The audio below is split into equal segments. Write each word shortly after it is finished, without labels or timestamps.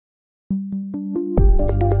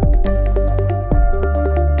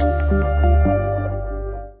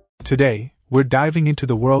Today, we're diving into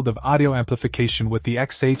the world of audio amplification with the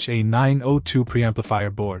XH-A902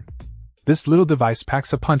 Preamplifier board. This little device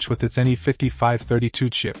packs a punch with its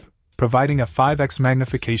NE5532 chip, providing a 5x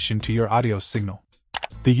magnification to your audio signal.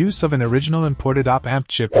 The use of an original imported op-amp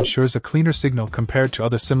chip ensures a cleaner signal compared to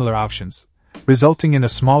other similar options, resulting in a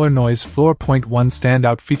smaller noise floor. One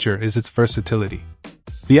standout feature is its versatility.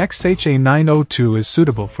 The XH-A902 is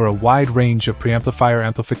suitable for a wide range of preamplifier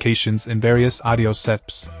amplifications in various audio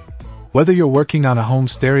setups. Whether you're working on a home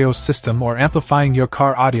stereo system or amplifying your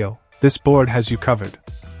car audio, this board has you covered.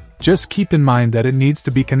 Just keep in mind that it needs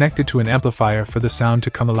to be connected to an amplifier for the sound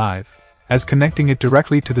to come alive, as connecting it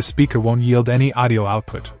directly to the speaker won't yield any audio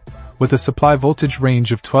output. With a supply voltage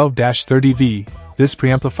range of 12-30 V, this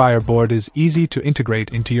preamplifier board is easy to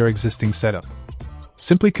integrate into your existing setup.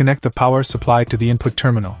 Simply connect the power supply to the input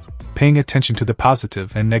terminal, paying attention to the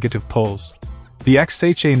positive and negative poles. The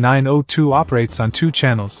XH-A902 operates on 2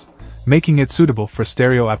 channels, making it suitable for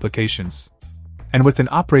stereo applications. And with an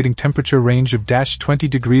operating temperature range of -20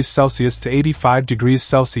 degrees Celsius to 85 degrees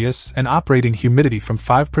Celsius and operating humidity from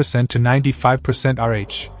 5% to 95%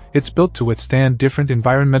 RH, it's built to withstand different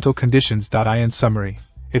environmental conditions. In summary,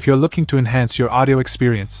 if you're looking to enhance your audio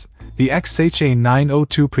experience, the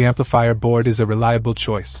XH-A902 Preamplifier board is a reliable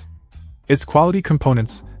choice. Its quality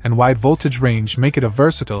components and wide voltage range make it a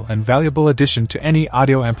versatile and valuable addition to any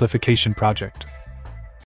audio amplification project.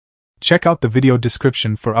 Check out the video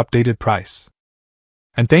description for updated price.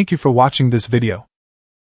 And thank you for watching this video.